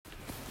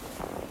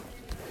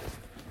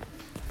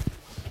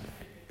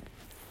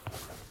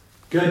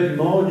Good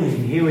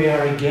morning. Here we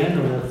are again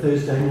on a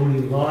Thursday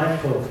morning live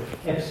for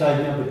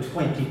episode number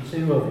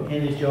 22 of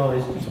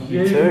Energise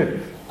You.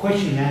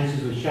 Question and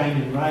answers with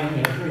Shane and Ray. We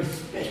have a very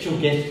special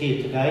guest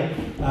here today,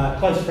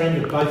 close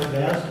friend of both of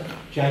ours,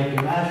 Jade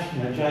Gamache.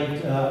 Now,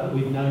 Jade,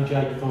 we've known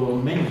Jade for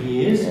many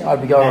years.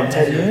 I'd be going on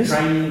 10 years. As a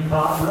training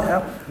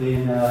partner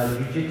in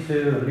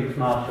Jiu-Jitsu and mixed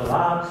martial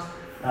arts.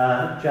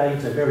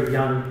 Jade's a very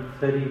young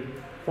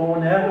 34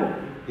 now.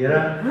 You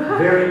know,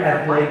 very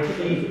athletic.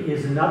 She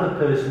is another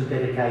person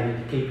dedicated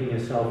to keeping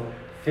herself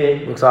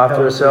fit, looks after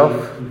healthy,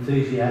 herself,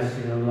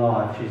 enthusiastic in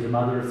life. She's a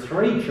mother of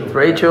three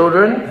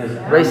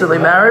children. Recently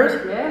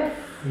married. Yeah.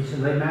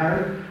 Recently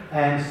married.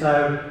 And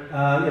so,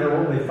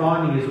 what we're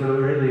finding is we're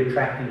really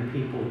attracting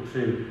people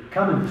to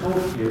come and talk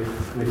to you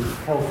with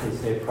health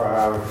as their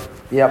priority.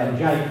 Yep. And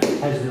Jade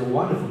has the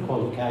wonderful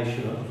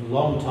qualification of a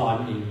long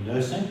time in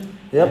nursing.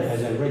 Yep.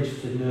 As a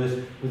registered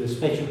nurse with a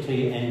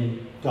specialty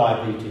in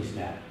diabetes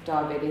now.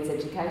 Diabetes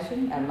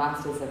education and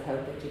Masters of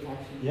Health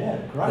Education. Yeah,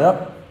 great.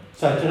 Yep.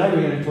 So today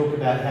we're going to talk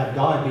about how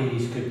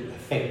diabetes could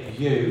affect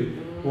you,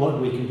 what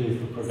we can do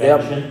for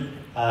prevention,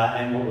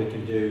 and what we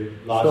can do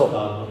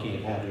lifestyle, looking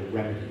at how to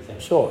remedy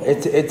things. Sure.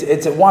 It's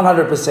a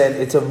 100%.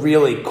 It's a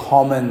really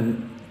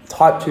common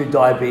type 2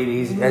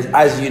 diabetes,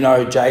 as you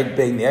know, Jade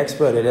being the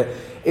expert at it.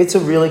 It's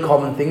a really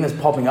common thing that's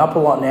popping up a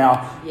lot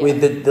now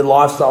with the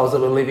lifestyles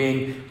that we're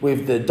living,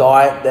 with the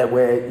diet that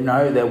we're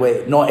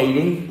not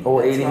eating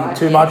or eating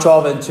too much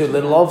of and too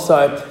little of.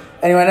 So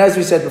anyway, and as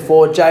we said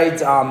before,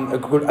 Jade's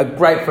a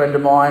great friend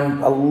of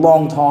mine, a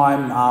long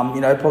time,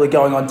 probably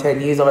going on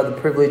 10 years. I've had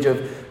the privilege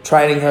of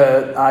training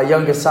her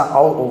youngest son,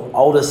 or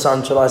oldest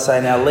son, shall I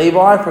say now,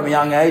 Levi, from a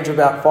young age,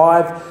 about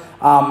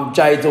 5.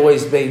 Jade's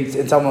always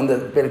been someone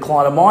that's been a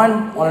client of mine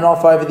on and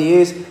off over the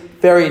years.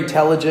 Very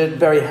intelligent,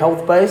 very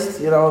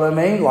health-based, you know what I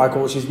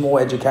mean? She's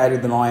more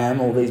educated than I am,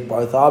 all these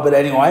both are, but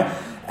anyway.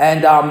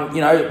 And,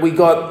 we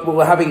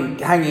were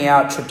hanging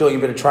out, doing a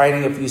bit of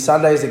training a few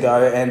Sundays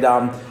ago,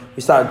 and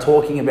we started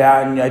talking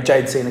about, and,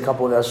 Jade'd seen a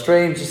couple of our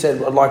streams. She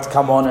said, I'd like to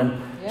come on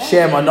and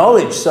share my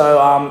knowledge.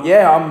 So,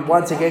 I'm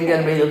once again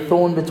going to be the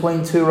thorn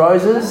between two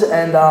roses,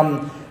 and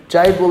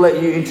Jade, we'll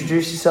let you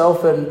introduce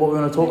yourself and what we're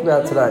going to talk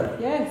about today.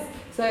 Yes.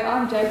 So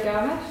I'm Jade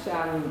Gamache.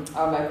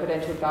 I'm a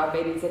credentialed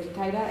diabetes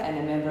educator and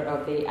a member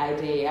of the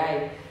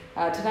ADEA.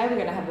 Today we're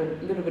going to have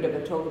a little bit of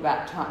a talk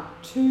about type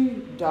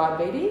 2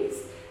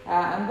 diabetes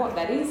and what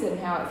that is and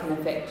how it can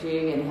affect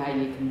you and how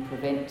you can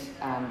prevent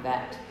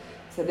that.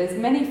 So there's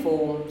many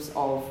forms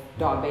of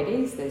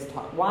diabetes. There's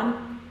type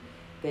 1,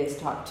 there's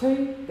type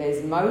 2,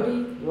 there's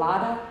MODY,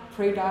 LADA,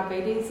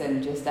 pre-diabetes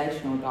and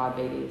gestational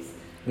diabetes.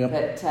 Yep.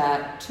 But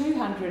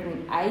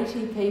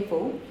 280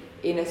 people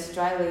in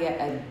Australia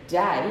a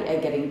day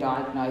are getting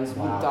diagnosed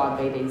with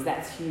diabetes.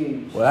 That's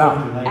huge. Wow.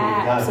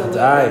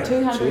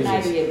 Absolutely.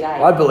 280 a day.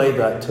 I believe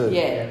that too.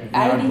 Yeah.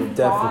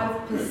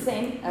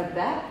 85% of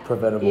that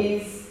preventable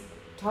is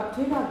type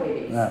 2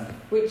 diabetes,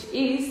 which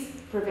is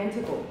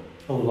preventable.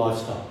 Or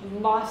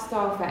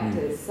Lifestyle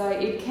factors. So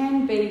it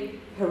can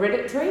be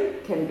hereditary,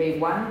 can be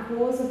one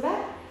cause of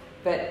that,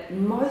 but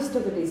most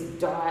of it is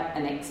diet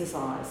and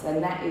exercise,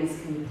 and that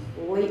is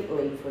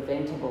completely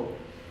preventable.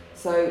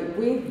 So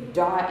with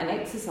diet and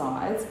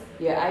exercise,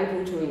 you're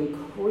able to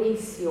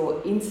increase your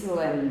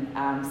insulin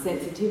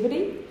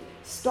sensitivity,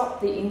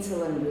 stop the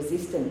insulin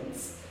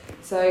resistance.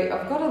 So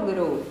I've got a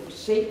little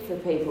sheet for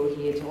people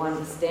here to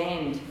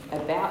understand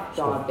about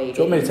diabetes.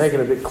 Do you want me to take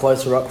it a bit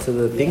closer up to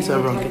the thing so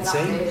everyone can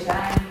see?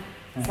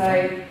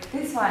 So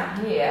this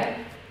one here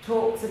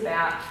talks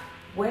about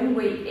when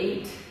we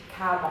eat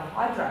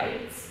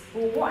carbohydrates,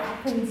 well, what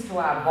happens to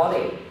our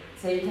body?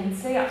 So you can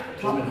see up the top.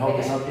 Do you want me to hold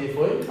this up here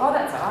for you? Oh,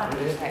 that's all right.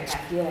 Just take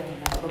that here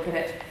and have a look at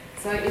it.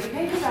 So if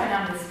people don't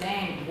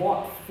understand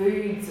what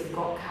foods have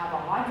got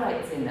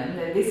carbohydrates in them,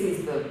 then this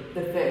is the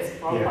first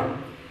problem. Yeah.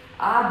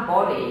 Our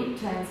body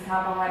turns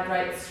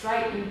carbohydrates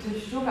straight into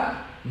sugar.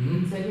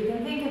 Mm-hmm. So you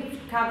can think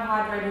of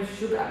carbohydrate as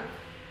sugar.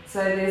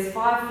 So there's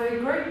 5 food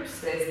groups.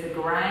 There's the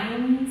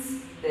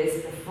grains,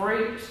 there's the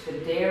fruit, the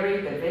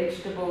dairy, the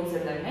vegetables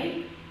and the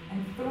meat.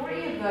 And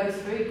 3 of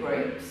those food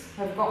groups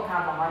have got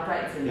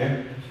carbohydrates in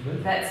them.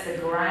 Absolutely. That's the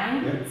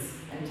grains,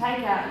 and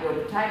take out your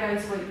potato,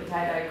 sweet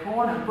potato,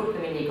 corn and put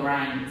them in your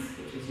grains,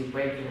 which is your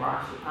bread, your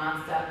rice, your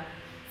pasta.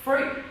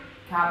 Fruit,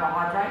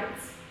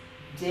 carbohydrates.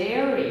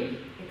 Dairy,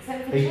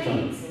 except for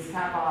cheese, is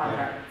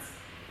carbohydrates.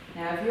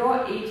 Now if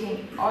you're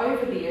eating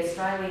over the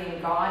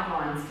Australian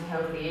guidelines to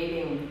healthy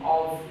eating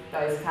of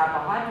those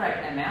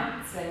carbohydrate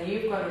amounts, and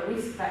you've got a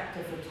risk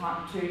factor for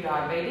type 2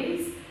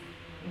 diabetes,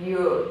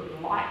 you're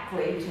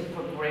likely to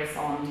progress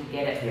on to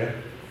get it. Yeah.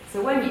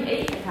 So when you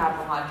eat a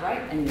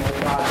carbohydrate and you're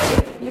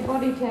diabetic, your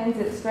body turns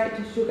it straight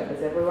to sugar,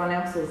 as everyone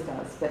else's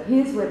does. But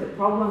here's where the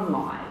problem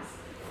lies.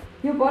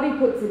 Your body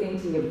puts it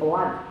into your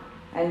blood,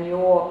 and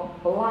your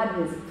blood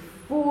is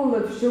full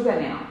of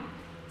sugar now.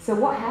 So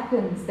what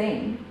happens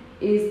then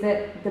is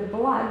that the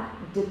blood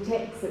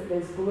detects that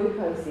there's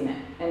glucose in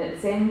it, and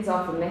it sends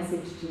off a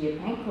message to your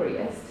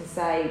pancreas to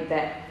say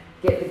that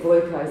get the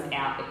glucose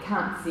out, it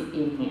can't sit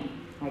in here.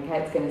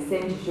 Okay, it's going to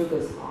send your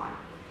sugars high.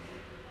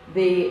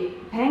 The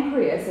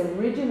pancreas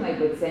originally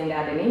would send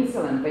out an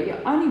insulin, but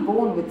you're only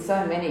born with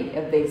so many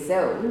of these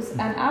cells,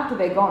 and after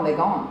they're gone, they're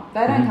gone.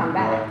 They don't come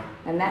back.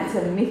 And that's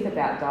a myth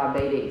about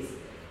diabetes.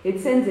 It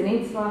sends an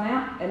insulin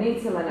out, an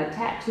insulin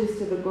attaches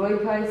to the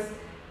glucose.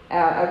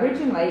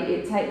 Originally,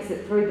 it takes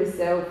it through the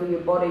cell for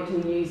your body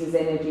to use as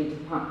energy to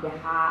pump your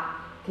heart,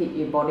 keep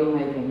your body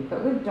moving.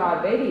 But with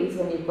diabetes,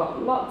 when you've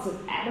got lots of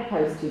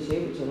adipose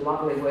tissue, which is a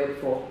lovely word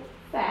for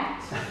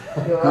fat,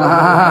 yeah,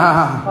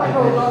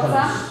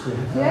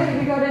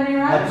 have you got any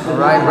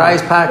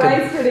Ray's packing.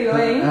 Ray's pretty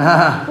lean.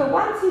 But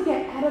once you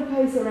get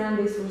adipose around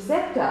this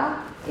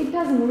receptor, it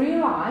doesn't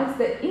realise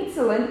that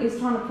insulin is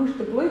trying to push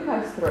the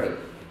glucose through.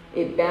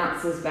 It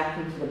bounces back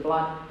into the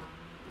blood.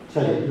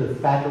 So the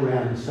fat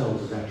around the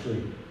cells is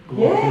actually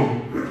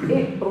blocking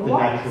it the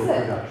blocks natural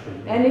it.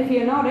 production. And if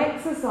you're not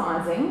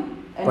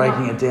exercising and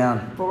breaking not it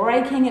down.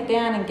 breaking it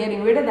down and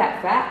getting rid of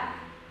that fat,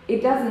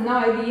 it doesn't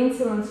know the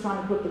insulin's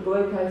trying to put the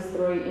glucose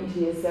through into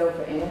your cell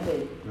for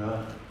energy.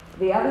 Right.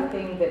 The other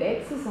thing that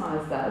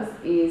exercise does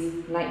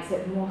is makes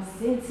it more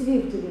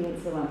sensitive to the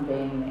insulin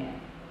being there.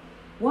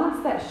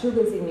 Once that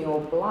sugar's in your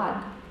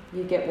blood,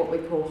 you get what we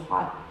call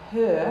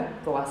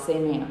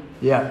hyperglycemia.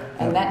 Yeah.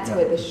 And that's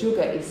where the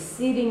sugar is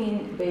sitting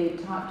in the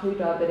type 2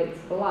 diabetics'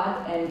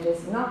 blood and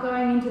just not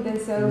going into their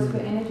cells for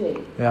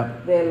energy. Yeah.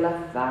 They're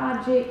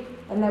lethargic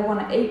and they want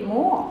to eat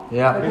more.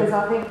 Yeah. Because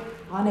I think,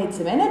 I need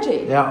some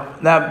energy. Yeah.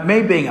 Now,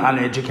 me being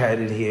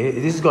uneducated here,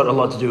 this has got a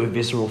lot to do with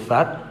visceral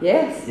fat.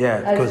 Yes.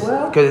 Yeah. As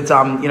well. Because it's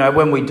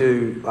when we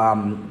do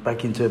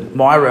back into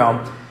my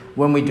realm,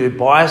 when we do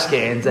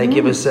bioscans, they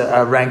give us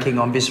a ranking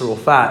on visceral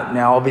fat.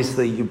 Now,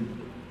 obviously, you're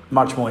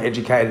much more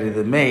educated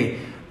than me,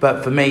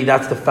 but for me,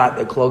 that's the fat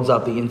that clogs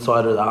up the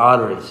inside of the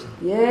arteries.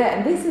 Yeah,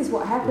 and this is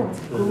what happens.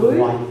 The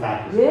white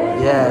fat.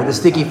 Yeah, the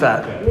sticky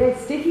fat. Yeah,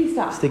 sticky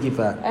stuff. Sticky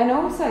fat. And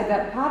also,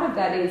 that part of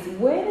that is,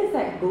 where does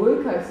that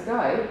glucose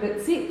go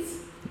that sits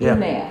in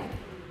there?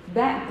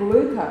 That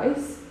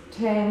glucose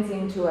turns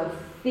into a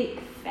thick,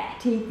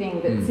 fatty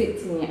thing that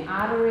sits in your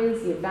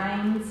arteries, your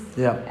veins,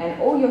 and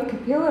all your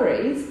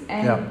capillaries,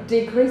 and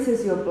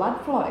decreases your blood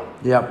flow.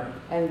 Yep.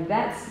 And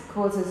that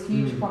causes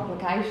huge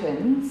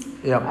complications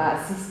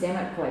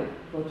systemically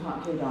for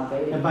type 2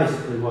 diabetes. And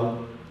basically what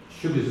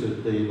sugars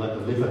that the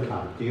liver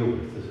can't deal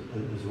with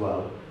as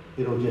well,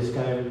 it'll just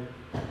go,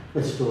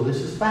 let's store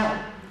this as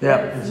fat. Yeah.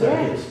 And so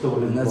it gets stored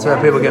in And the that's body.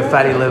 why people get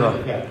fatty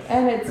liver. Yeah.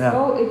 And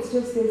it's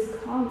just this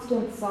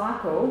constant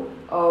cycle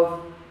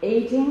of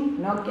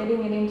eating, not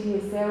getting it into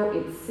your cell,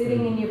 it's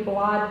sitting in your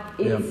blood,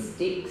 it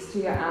sticks to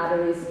your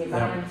arteries and your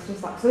veins,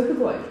 just like super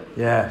glue.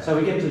 Yeah. So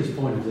we get to this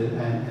point,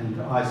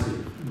 and I see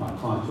my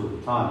clients all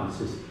the time, it's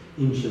this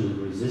insulin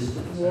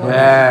resistance.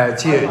 Yeah,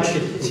 it's huge. I just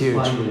It's huge.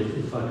 explain it,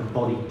 it's like a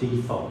body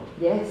default.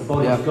 Yes. The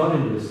body's got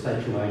into a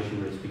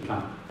situation where it's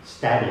become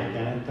static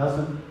and it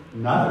doesn't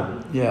know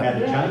how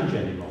to change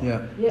anymore.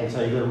 Yeah. And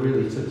so you've got to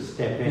really sort of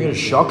step in. You've got to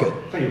shock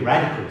it. Pretty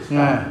radical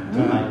stuff to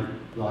make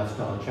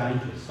lifestyle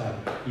changes. So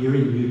you're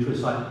in utero,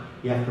 like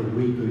you have to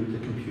reboot the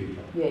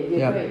computer. Yeah, you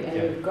do. And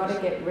you've got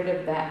to get rid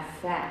of that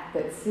fat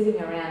that's sitting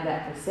around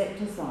that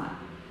receptor site.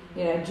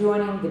 You know,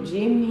 joining the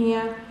gym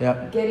here,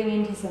 getting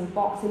into some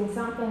boxing,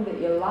 something that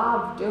you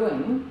love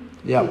doing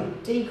to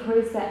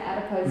decrease that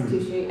adipose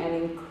tissue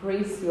and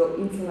increase your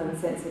insulin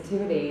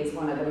sensitivity is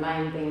one of the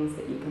main things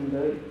that you can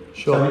do.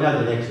 Sure. So we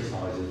know that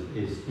exercise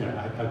is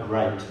a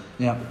great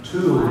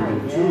tool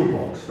in the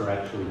toolbox for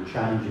actually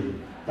changing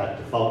that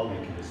default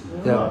mechanism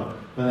as well.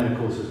 But then, of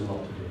course, there's a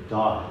lot to do with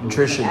diet.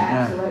 Nutrition.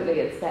 Absolutely.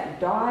 It's that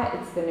diet,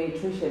 it's the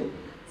nutrition.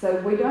 So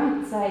we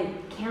don't say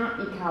count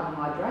your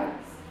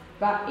carbohydrates,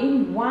 but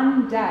in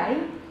one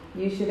day,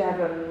 you should have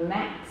a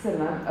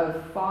maximum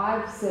of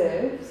 5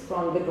 serves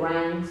from the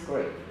grains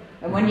group.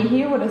 And when you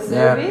hear what a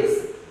serve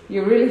is,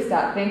 you really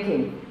start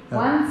thinking.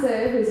 One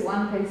serve is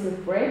 1 piece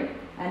of bread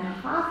and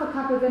half a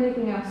cup of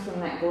anything else from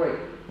that group.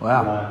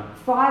 Wow.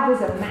 5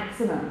 is a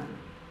maximum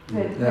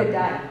per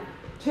day.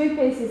 2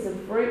 pieces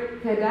of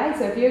fruit per day.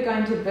 So if you're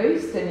going to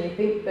boost and you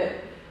think that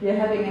you're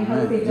having a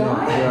healthy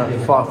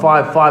diet,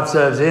 five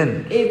serves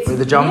in with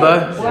the jumbo.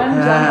 One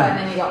jumbo, and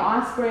then you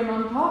got ice cream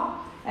on top.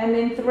 And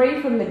then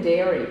 3 from the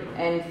dairy,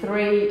 and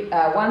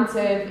 1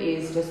 serve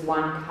is just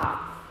 1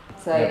 cup.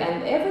 So,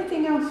 and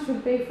everything else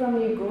should be from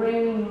your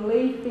green,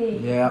 leafy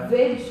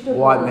vegetables,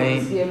 white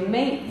meat, your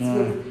meats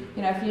with,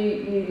 if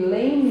you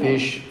lean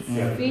fish,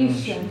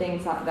 fish and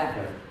things like that.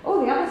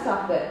 All the other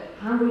stuff that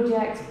Hungry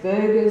Jacks,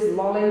 burgers,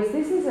 lollies,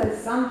 this is a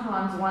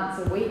sometimes once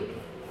a week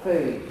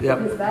food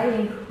because they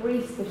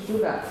increase the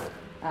sugar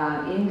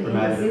in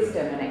the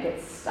system and it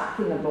gets stuck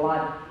in the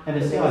blood. And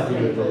it's the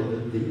idea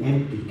of the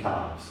empty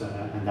carbs,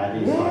 and that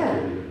is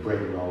like your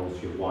bread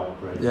rolls, your white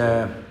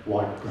bread,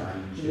 white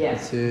grains,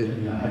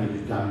 having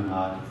a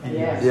donut, and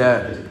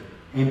just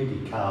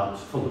empty carbs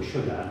full of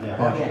sugar, and they're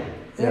high sugar.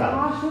 They're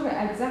high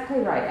sugar, exactly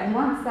right. And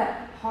once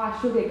that high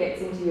sugar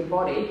gets into your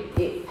body,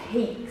 it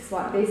peaks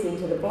like this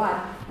into the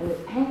blood, and the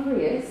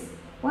pancreas,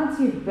 once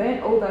you've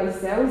burnt all those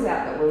cells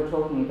out that we were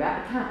talking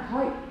about, it can't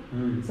cope.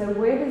 So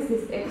where does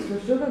this extra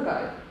sugar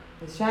go?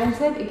 As Shane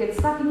said, it gets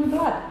stuck in your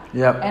blood.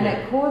 Yep. And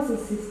it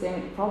causes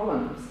systemic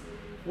problems.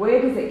 Where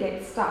does it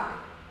get stuck?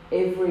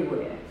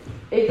 Everywhere.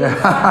 It gets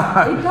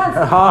stuck. It does.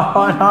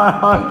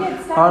 It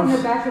gets stuck in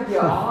the back of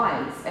your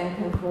eyes and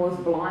can cause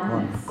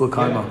blindness.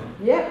 Glaucoma.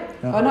 Yep.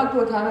 Yeah. Or not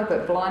glaucoma,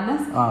 but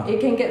blindness. It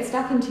can get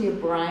stuck into your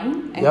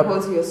brain and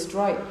cause you a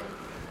stroke.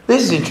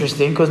 This is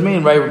interesting because me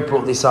and Ray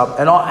brought this up,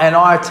 and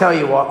I tell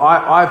you what,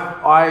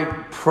 I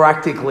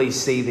practically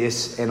see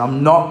this, and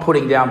I'm not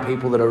putting down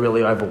people that are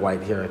really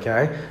overweight here,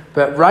 okay?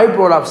 But Ray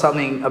brought up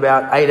something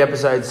about 8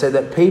 episodes, said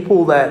that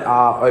people that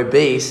are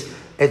obese,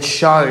 it's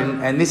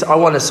shown, and this I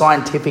want a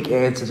scientific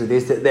answer to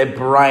this, that their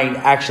brain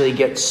actually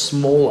gets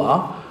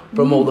smaller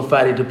from all the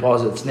fatty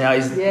deposits. Now,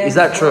 is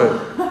that true?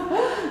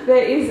 There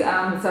is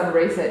some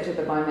research at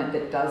the moment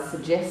that does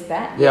suggest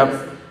that, yes.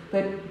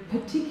 But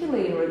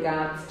particularly in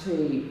regards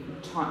to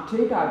type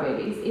 2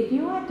 diabetes, if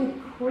you are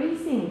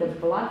decreasing the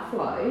blood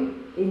flow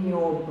in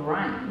your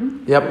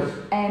brain,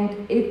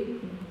 and if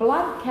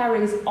blood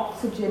carries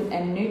oxygen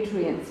and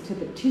nutrients to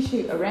the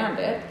tissue around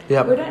it,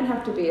 we don't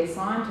have to be a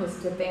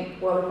scientist to think,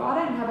 well, if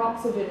I don't have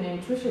oxygen and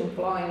nutrition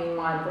flowing in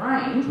my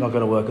brain, it's not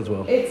going to work as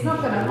well. It's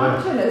not going to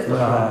function as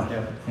well.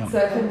 So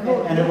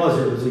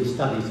it was these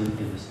studies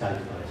in the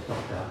States by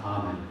Dr.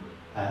 Armin,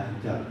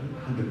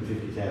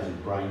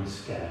 150,000 brain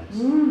scans,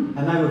 and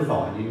they were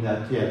finding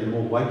that the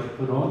more weight you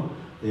put on,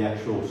 the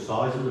actual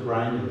size of the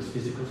brain, there was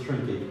physical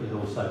shrinkage, but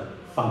also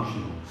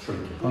functional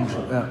shrinkage,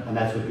 and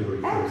that's what you're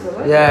referring to.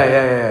 Absolutely.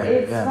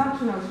 It's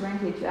functional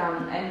shrinkage,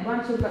 and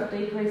once you've got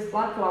decreased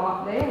blood flow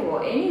up there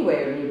or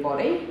anywhere in your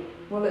body,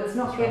 well, it's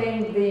not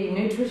getting the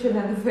nutrition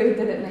and the food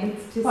that it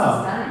needs to sustain.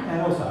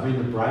 And also, I mean,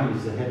 the brain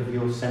is the head of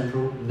your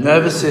central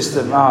nervous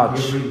system.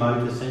 Every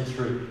motor,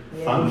 sensory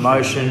function,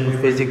 motion,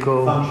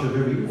 physical function of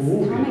every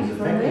organ is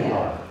affected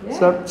by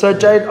it. So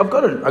Jade, I've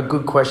got a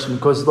good question,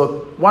 because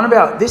look, one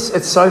about this,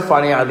 it's so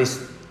funny how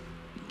this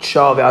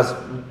show of ours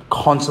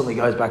constantly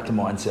goes back to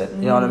mindset.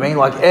 You know what I mean?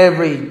 Like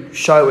every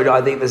show we do,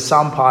 I think there's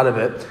some part of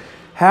it.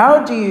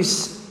 How do you,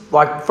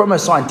 like from a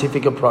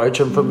scientific approach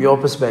and from your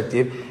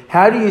perspective,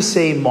 how do you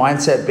see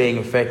mindset being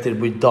affected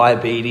with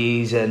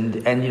diabetes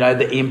and you know,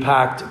 the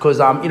impact? Because,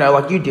 you know,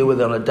 like you deal with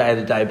it on a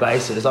day-to-day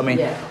basis. I mean,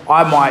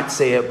 I might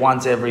see it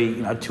once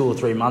every, 2 or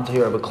 3 months. I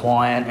hear of a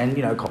client and,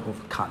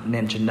 can't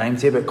mention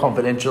names here, but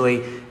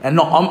confidentially, and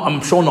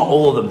I'm sure not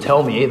all of them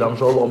tell me either. I'm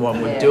sure a lot of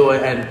them would do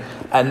it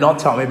and not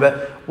tell me.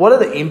 But what are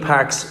the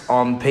impacts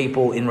on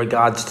people in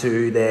regards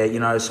to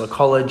their,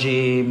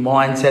 psychology,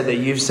 mindset that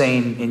you've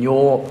seen in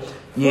your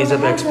years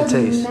of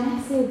expertise? It has a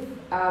massive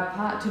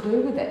part to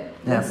do with it,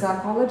 the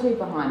psychology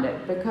behind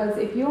it, because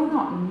if you're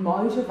not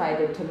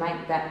motivated to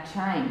make that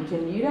change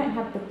and you don't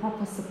have the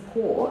proper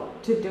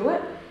support to do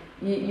it,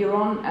 you're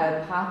on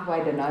a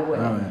pathway to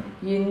nowhere.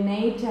 You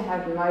need to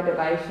have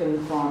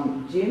motivation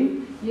from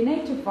Jim. You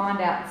need to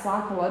find out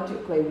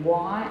psychologically,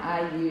 why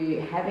are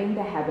you having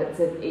the habits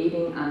of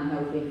eating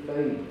unhealthy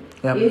food?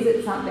 Is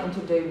it something to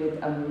do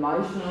with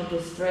emotional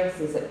distress?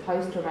 Is it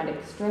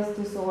post-traumatic stress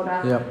disorder?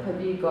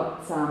 Have you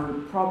got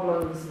some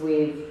problems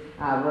with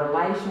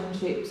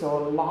relationships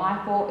or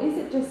life? Or is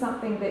it just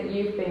something that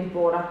you've been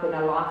brought up in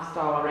a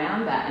lifestyle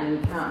around that and you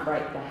can't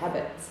break the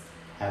habits?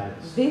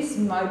 This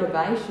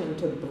motivation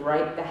to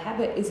break the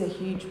habit is a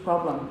huge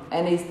problem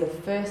and is the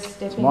first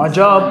step. It's my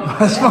job.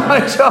 That's my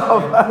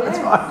job. That's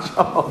my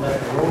job.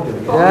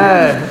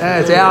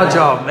 It's our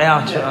job.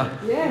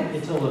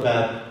 It's all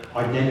about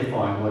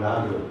identifying what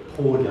are your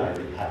poor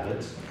daily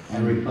habits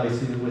and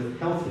replacing them with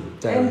healthy.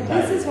 And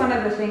this is one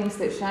of the things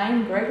that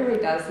Shane Gregory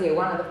does here.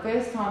 One of the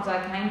first times I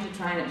came to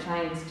train at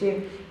Shane's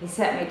gym, he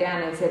sat me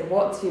down and said,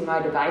 "What's your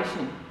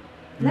motivation?"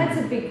 And that's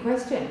a big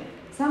question.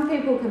 Some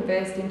people can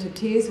burst into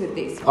tears with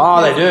this.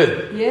 Oh, they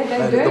do. Yeah,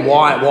 they do. The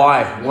why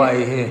are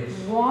you here?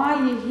 Why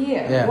are you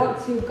here?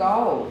 What's your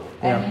goal?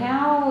 And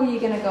how are you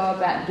going to go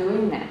about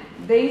doing that?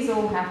 These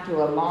all have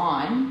to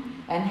align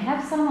and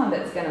have someone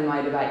that's going to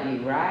motivate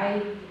you.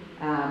 Ray,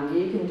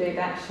 you can do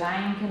that.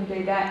 Shane can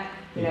do that.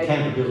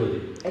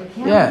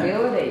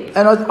 Accountability.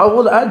 And I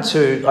will add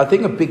to, I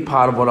think a big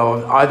part of what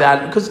I've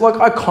added, because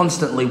I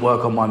constantly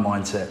work on my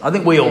mindset. I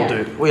think we all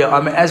do.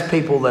 As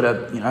people that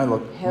are,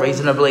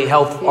 reasonably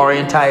health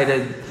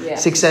orientated,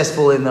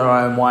 successful in their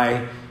own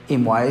way,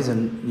 in ways,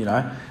 and,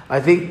 I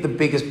think the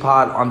biggest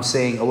part I'm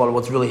seeing, a lot of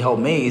what's really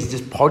helped me is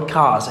just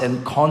podcasts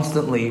and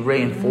constantly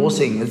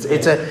reinforcing.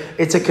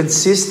 It's a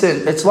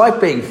consistent, it's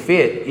like being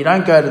fit. You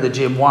don't go to the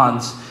gym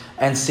once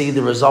and see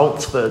the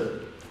results for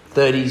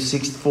 30,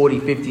 60, 40,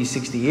 50,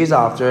 60 years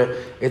after it.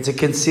 It's a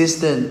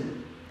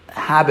consistent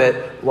habit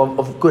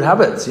of good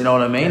habits, you know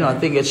what I mean? I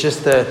think it's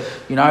just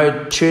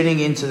tuning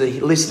into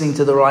listening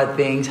to the right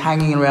things,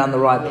 hanging around the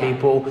right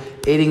people,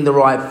 eating the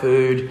right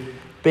food,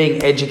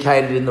 being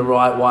educated in the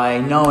right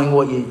way, knowing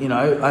what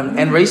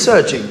and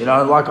researching,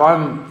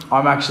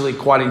 I'm actually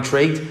quite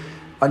intrigued.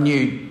 I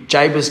knew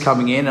Jade was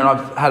coming in, and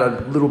I've had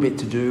a little bit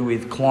to do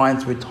with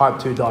clients with type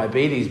 2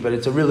 diabetes, but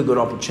it's a really good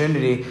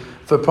opportunity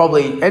for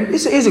probably, and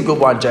this is a good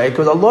one, Jade,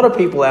 because a lot of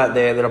people out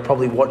there that are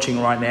probably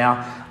watching right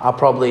now are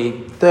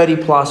probably 30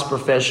 plus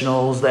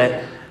professionals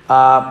that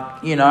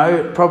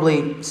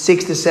Probably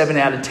 6 to 7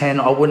 out of 10,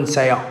 I wouldn't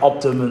say are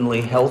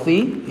optimally healthy,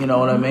 you know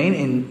what I mean,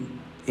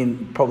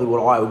 in probably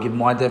what I would give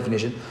my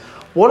definition.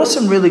 What are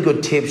some really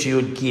good tips you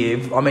would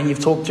give? I mean, you've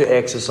talked to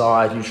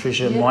exercise,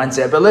 nutrition,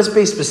 mindset, but let's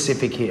be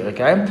specific here,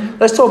 okay?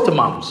 Let's talk to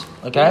mums,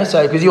 okay?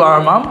 So, because you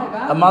are a mum,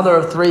 a mother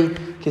of 3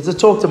 kids,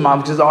 let's talk to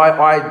mums, because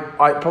I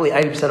probably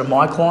 80% of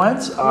my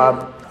clients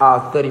are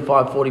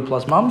 35, 40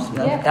 plus mums,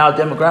 our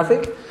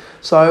demographic.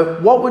 So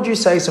what would you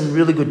say some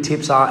really good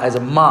tips are as a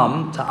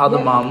mum to other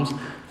mums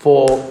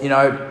for,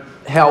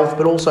 health,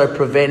 but also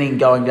preventing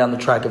going down the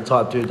track of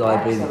type 2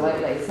 diabetes?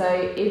 Absolutely. So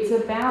it's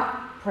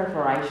about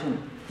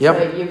preparation. Yep.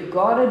 So you've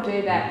got to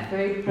do that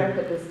food prep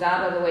at the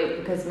start of the week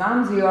because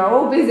mums, you are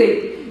all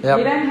busy. Yep.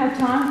 You don't have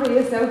time for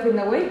yourself in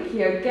the week.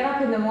 You get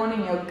up in the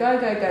morning, you'll go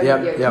with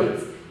your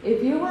kids.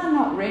 If you are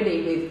not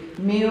ready with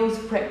meals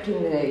prepped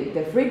in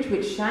the fridge,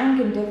 which Shane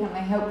can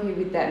definitely help you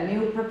with that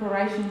meal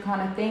preparation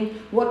kind of thing,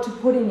 what to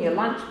put in your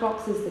lunch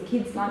boxes, the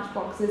kids' lunch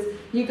boxes,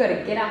 you've got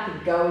to get up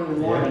and go in the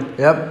morning.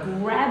 Yep.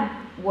 Grab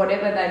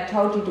whatever they've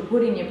told you to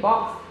put in your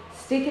box,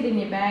 stick it in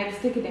your bag,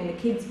 stick it in the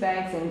kids'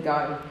 bags and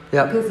go.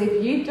 Yep. Because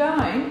if you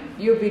don't,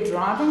 you'll be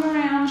driving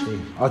around.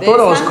 I thought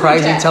I was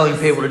crazy telling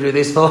people to do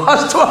this for the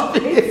last 12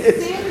 years.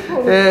 It's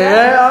simple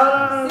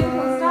stuff.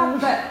 Simple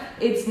stuff, but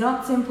it's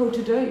not simple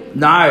to do.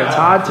 No, it's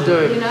hard to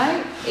do.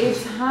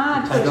 It's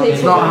hard to teach.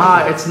 It's not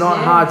hard. It's not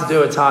hard to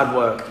do. It's hard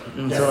work.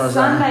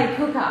 Sunday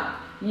cook-up.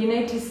 You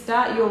need to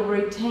start your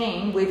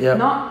routine with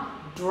not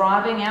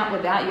driving out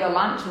without your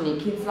lunch and your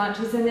kids'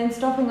 lunches and then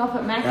stopping off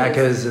at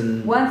Macca's.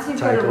 Once you've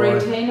got a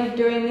routine of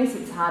doing this,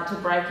 it's hard to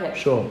break it.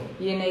 Sure.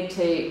 You need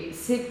to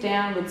sit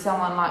down with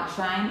someone like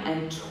Shane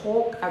and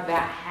talk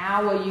about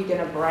how are you going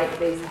to break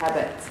these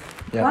habits.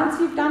 Yep. Once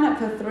you've done it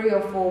for 3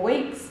 or 4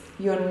 weeks,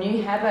 your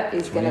new habit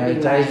is going to be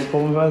made. 7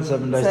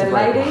 days so to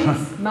break.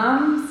 ladies,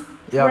 mums,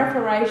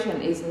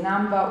 preparation is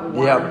number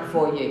 1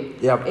 for you.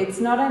 Yep. It's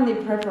not only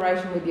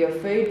preparation with your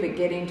food, but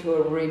get into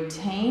a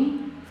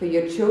routine for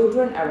your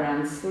children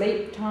around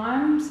sleep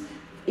times,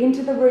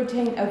 into the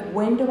routine of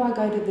when do I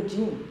go to the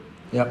gym?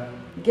 Yep.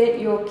 Get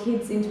your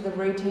kids into the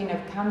routine of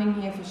coming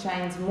here for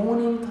Shane's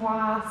morning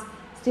class,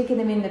 sticking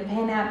them in the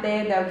pen out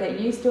there, they'll get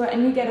used to it,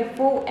 and you get a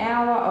full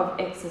hour of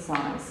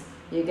exercise.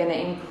 You're going to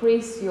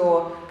increase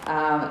your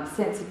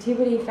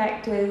sensitivity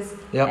factors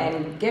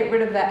and get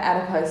rid of that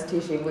adipose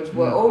tissue, which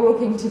we're all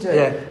looking to do.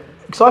 Yeah,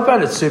 because I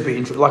found it super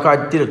interesting. Like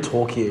I did a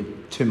talk here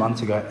 2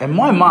 months ago, and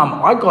my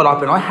mum, I got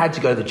up and I had to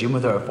go to the gym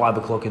with her at 5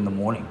 o'clock in the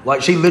morning.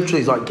 Like she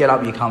literally is like, "Get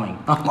up, you're coming."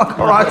 I'm like,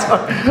 "All right." So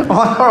I'm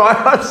like, "All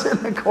right." I sit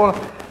in the corner,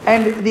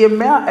 and the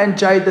amount. And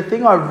Jade, the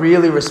thing I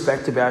really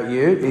respect about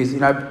you is,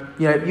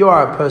 you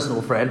are a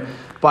personal friend.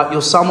 But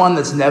you're someone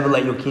that's never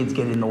let your kids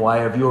get in the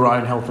way of your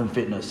own health and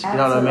fitness. You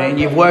know what I mean?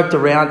 You've worked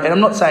around, and I'm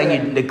not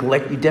saying you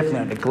definitely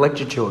don't neglect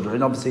your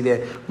children. Obviously,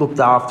 they're looked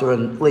after,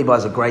 and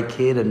Levi's a great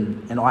kid,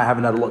 and I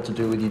haven't had a lot to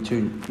do with you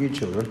 2 new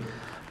children.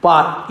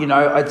 But,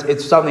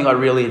 it's something I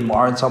really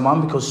admire in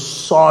someone because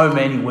so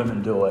many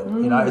women do it.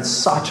 It's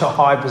such a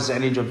high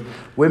percentage of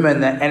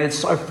women, and it's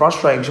so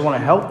frustrating because you want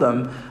to help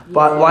them.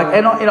 But,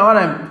 I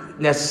don't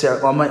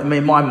necessarily, I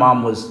mean, my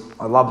mum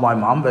I love my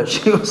mum, but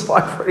she was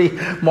like pretty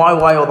my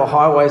way or the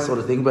highway sort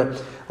of thing.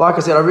 But like I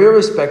said, I really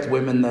respect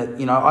women that,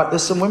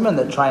 there's some women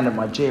that train at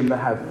my gym that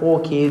have 4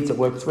 kids, that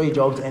work 3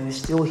 jobs, and they're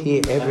still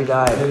here every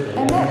day.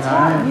 And that's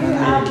right, you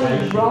are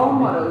the role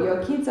model.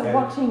 Your kids are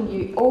watching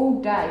you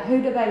all day.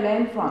 Who do they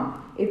learn from?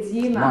 It's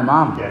you, Mum. My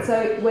mum. Yeah.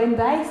 So when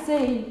they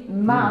see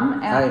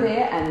Mum out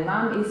there and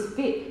Mum is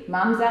fit,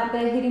 Mum's out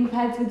there hitting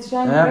pads with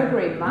Shane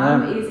Gregory,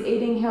 Mum is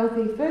eating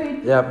healthy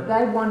food,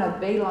 they want to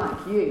be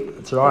like you.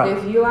 That's right. But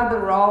if you are the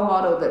role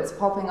model that's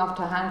popping off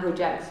to Hungry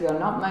Jack's, you're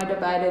not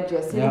motivated,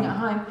 you're sitting at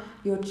home,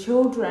 your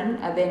children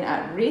are then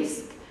at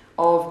risk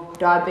of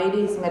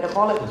diabetes,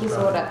 metabolic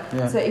disorder.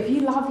 Yeah. So if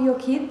you love your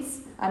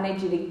kids, I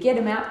need you to get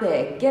them out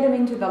there, get them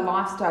into the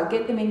lifestyle,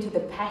 get them into the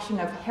passion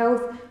of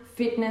health,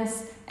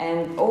 fitness,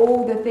 and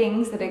all the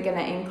things that are going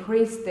to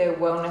increase their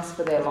wellness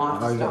for their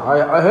lifestyle.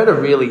 I heard a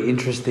really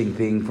interesting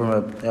thing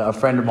from a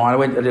friend of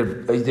mine.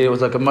 It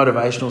was like a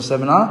motivational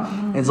seminar.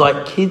 And it's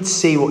like, kids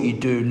see what you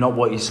do, not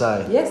what you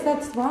say. Yes,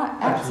 that's right.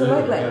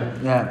 Absolutely.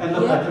 Yeah. And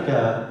look, I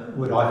think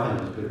what I found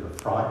was a bit of a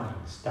frightening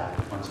stat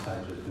at one stage.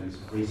 I was doing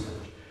some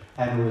research,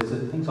 and it was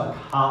that things like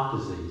heart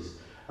disease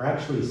are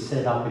actually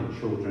set up in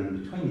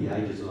children between the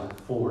ages of like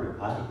 4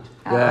 and 8.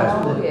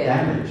 That's where the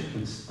damage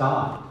can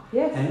start.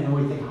 Yes. And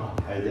we think,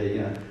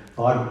 they're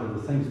vital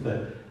little things,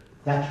 but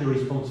that's your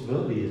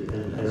responsibility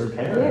as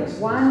parents.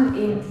 1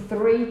 in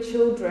 3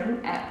 children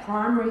at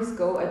primary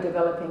school are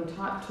developing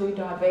type 2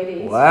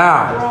 diabetes.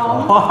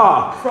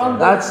 Wow. From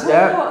the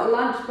poor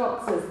lunch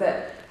boxes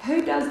that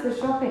who does the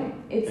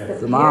shopping? It's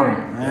the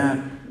parents.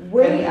 Yeah.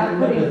 We are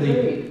putting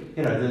food.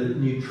 The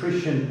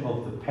nutrition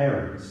of the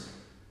parents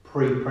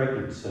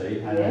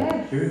pre-pregnancy and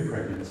Yes. during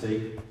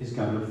pregnancy is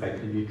going to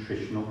affect the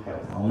nutritional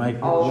health.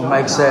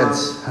 Makes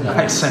sense. It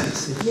makes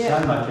sense. It's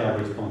Yeah. so much our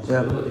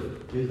responsibility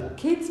to do that.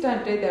 Kids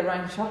don't do their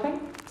own shopping,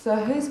 so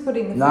who's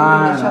putting the food No,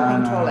 in the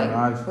shopping no, trolley?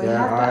 no, We yeah,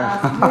 have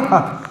to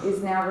ask who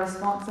is now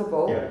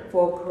responsible Yeah.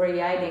 for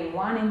creating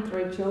 1 in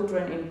 3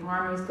 children in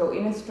primary school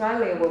in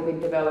Australia will be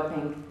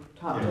developing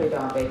type 2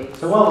 diabetes.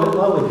 So while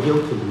we're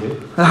guilting you,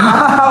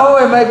 Oh,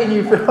 we're making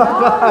you feel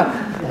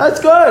That's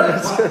good.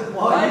 That's good.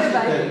 why is it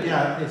that,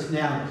 Motivating. it's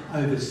now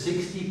over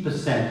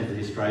 60% of the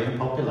Australian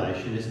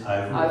population is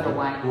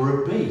overweight or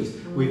obese.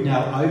 We've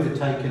now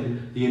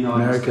overtaken the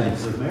United Americans.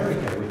 States of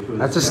America, which was...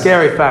 That's a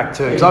scary fact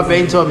too. Because I've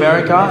been to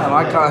America and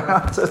I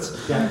can't.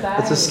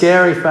 It's a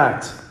scary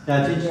fact. Now,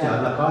 it's interesting,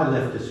 Yeah. like I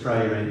left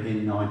Australia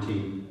in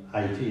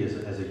 1980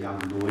 as a young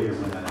lawyer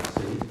and went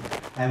overseas.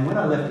 And when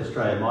I left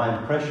Australia, my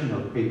impression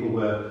of people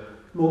were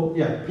more,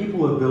 people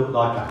were built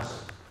like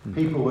us.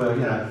 People were,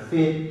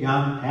 fit,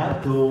 young,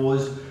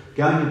 outdoors,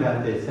 going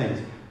about their things.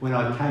 When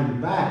I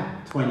came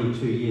back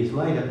 22 years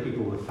later,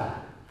 people were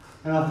fat.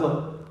 And I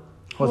thought,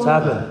 What's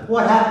happened?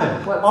 What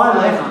happened? What's I going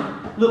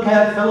left, look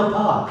how it fell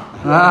apart.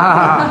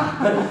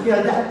 But,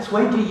 that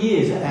 20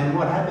 years, and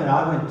what happened,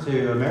 I went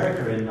to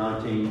America in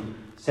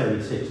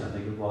 1976, I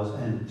think it was,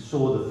 and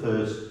saw the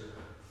first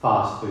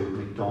fast food,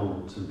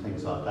 McDonald's and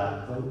things like that.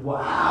 I thought,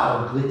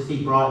 wow,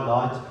 glitzy, bright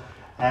lights.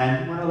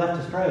 And when I left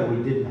Australia,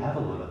 we didn't have a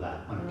lot of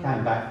that. When I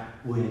came back,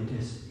 we're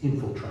just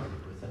infiltrated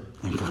with it.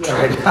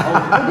 Infiltrated.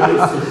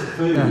 Processed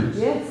foods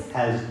Yes.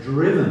 has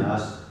driven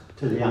us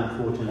to the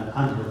unfortunate,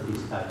 unhealthy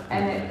state.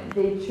 And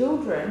the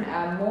children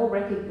are more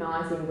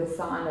recognising the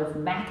sign of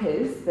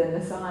Macca's than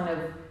the sign of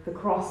the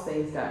cross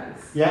these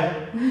days. Yeah.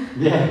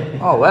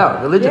 Oh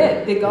wow, religion.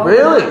 Yeah, the golden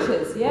Really?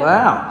 arches, yeah,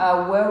 Wow.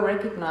 are well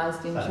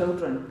recognised in So-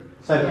 children.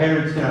 So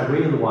parents,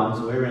 we're the ones,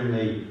 we're in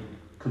the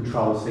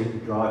control seat, the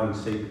driving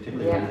seat,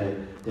 particularly Yeah.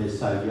 when they're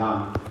so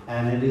young.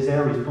 And it is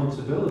our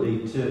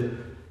responsibility to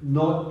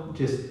not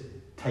just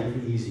take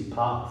the easy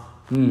path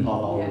of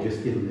Yeah.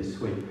 just give them this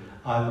sweet.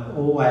 I've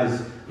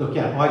always, I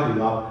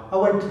grew up, I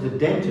went to the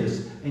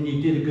dentist and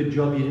you did a good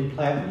job, you didn't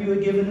play it, you were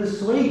given a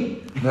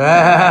sweet.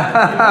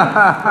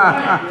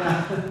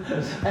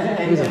 And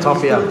Here's a we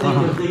toffee still up. think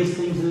of these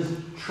things as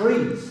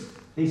treats.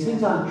 These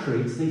things aren't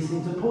treats, these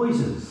things are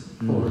poisons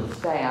for us.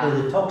 They are.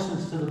 They're the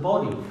toxins to the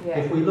body. Yeah.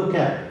 If we look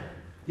at,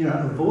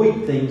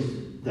 avoid things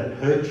that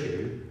hurt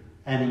you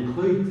and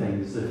include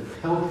things that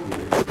help you,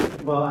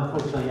 well,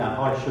 unfortunately,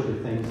 high sugar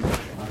things,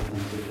 other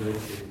things that hurt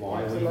you.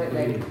 Why are we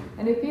Absolutely. eating?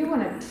 And if you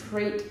want to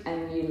treat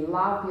and you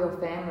love your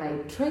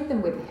family, treat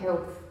them with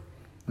health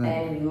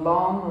and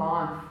long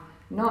life.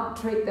 Not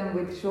treat them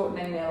with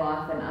shortening their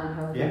life and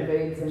unhealthy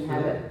foods and absolutely.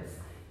 habits.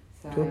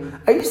 So, Cool.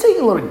 Are you seeing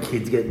a lot of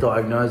kids get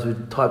diagnosed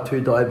with type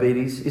 2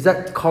 diabetes? Is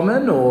that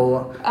common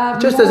or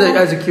just more-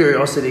 as a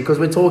curiosity? Because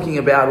we're talking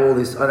about all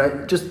this.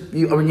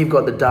 You've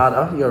got the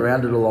data. You're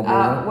around it a lot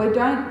more. we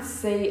don't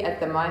see at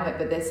the moment,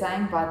 but they're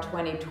saying by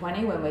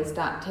 2020, when we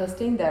start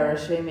testing, they're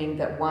assuming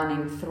that 1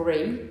 in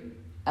 3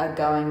 are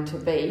going to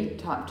be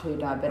type 2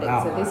 diabetic.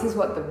 Wow. So this is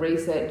what the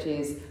research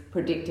is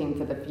predicting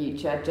for the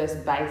future,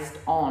 just based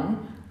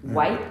on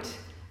weight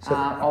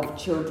of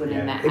children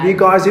in that age.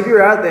 If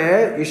you're out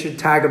there, you should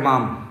tag a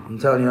mum. I'm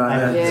telling you right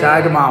now. Yeah.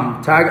 Tag a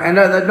mum.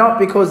 And not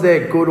because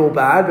they're good or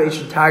bad, but you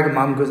should tag a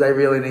mum because they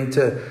really need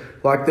to.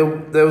 Like,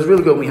 there was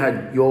really good when we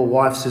had your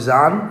wife,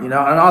 Suzanne, and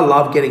I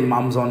love getting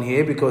mums on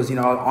here because,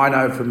 I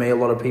know for me, a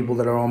lot of people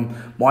that are on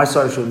my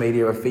social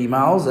media are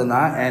females and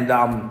that. And,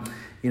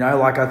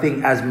 I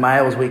think as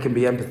males we can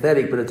be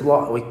empathetic, but it's a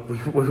lot,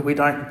 we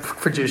don't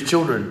produce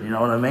children, you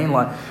know what I mean?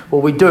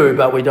 We do,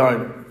 but we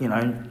don't,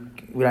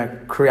 we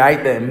don't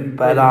create them.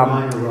 But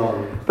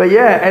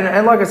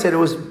and like I said, it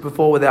was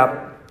before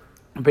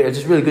but it's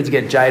just really good to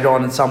get Jade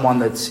on and someone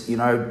that's,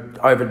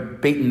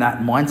 beaten that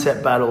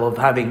mindset battle of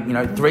having,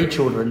 3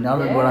 children.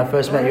 When I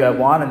first met you had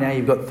 1 and now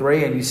you've got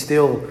 3 and you're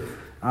still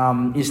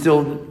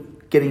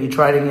getting your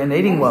training and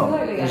eating well,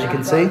 as you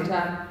can see.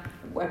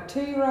 A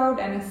 2-year-old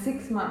and a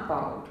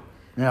 6-month-old.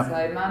 Yeah.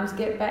 So mums,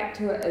 get back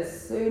to it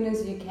as soon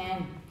as you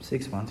can.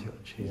 6 months,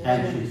 jeez.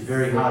 And she's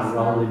very hard to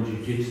roll in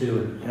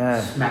jiu-jitsu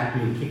and smack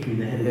me and kick me in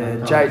the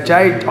head. Yeah,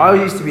 Jade, I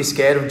used to be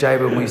scared of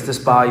Jade when we used to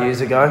spar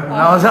years ago. And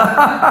I was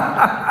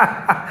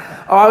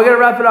all right, we're going to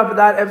wrap it up with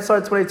that,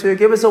 episode 22.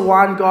 Give us a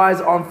 1, guys,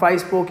 on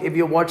Facebook if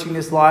you're watching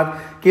this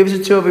live. Give us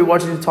a 2 if you're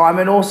watching the time.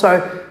 And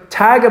also,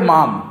 tag a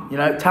mum,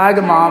 tag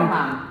a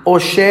mum. Or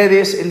share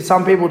this. And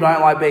some people don't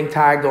like being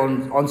tagged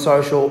on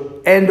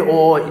social. And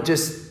or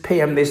just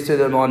PM this to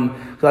them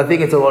because I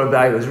think it's a lot of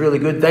value. It was really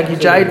good. Thank you,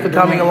 Jade, for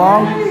coming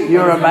along.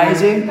 You're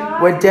amazing.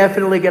 We're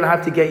definitely going to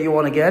have to get you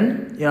on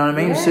again. You know what I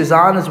mean? Yeah.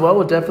 Suzanne as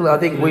well. I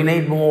think we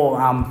need more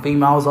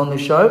females on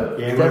this show.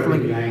 Yeah,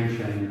 definitely.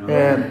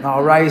 Yeah,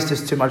 Ray's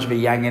just too much of a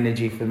yang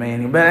energy for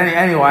me. But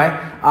anyway,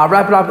 I'll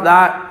wrap it up at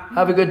that.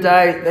 Have a good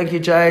day. Thank you,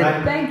 Jade.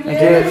 Thank you.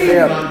 See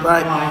ya.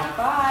 Bye.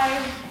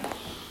 Bye.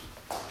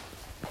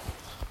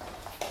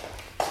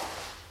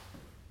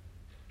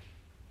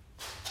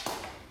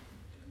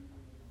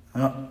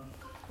 Oh.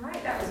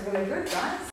 Right, that was really good, guys.